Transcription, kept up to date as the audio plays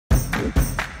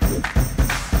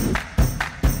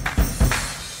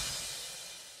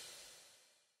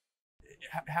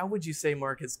How would you say,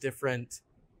 Mark, it's different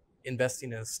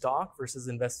investing in a stock versus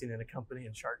investing in a company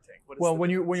in Shark Tank? Well, when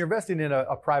you're investing in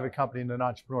a private company and an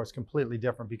entrepreneur, it's completely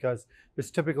different because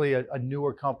it's typically a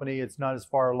newer company. It's not as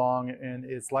far along in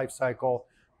its life cycle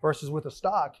versus with a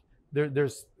stock.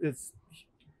 It's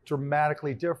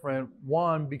dramatically different.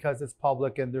 One, because it's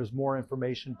public and there's more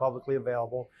information publicly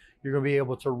available. You're going to be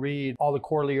able to read all the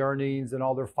quarterly earnings and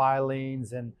all their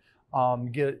filings and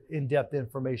get in-depth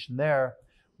information there.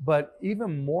 But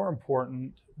even more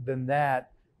important than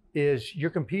that is you're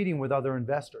competing with other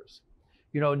investors.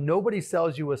 You know, nobody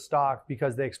sells you a stock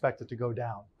because they expect it to go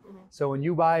down. Mm-hmm. So when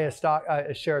you buy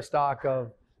a share of stock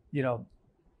of, you know,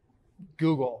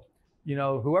 Google, you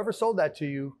know, whoever sold that to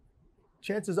you,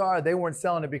 chances are they weren't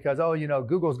selling it because, oh, you know,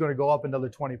 Google's going to go up another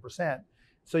 20%.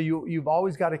 So you've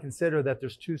always got to consider that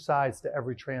there's two sides to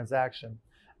every transaction,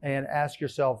 and ask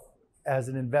yourself, as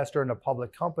an investor in a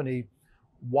public company,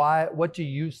 what do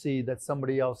you see that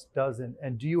somebody else doesn't,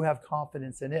 and do you have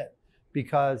confidence in it?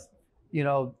 Because, you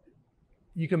know,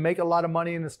 you can make a lot of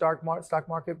money in the stock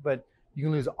market, but you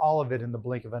can lose all of it in the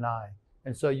blink of an eye.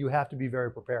 And so you have to be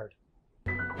very prepared.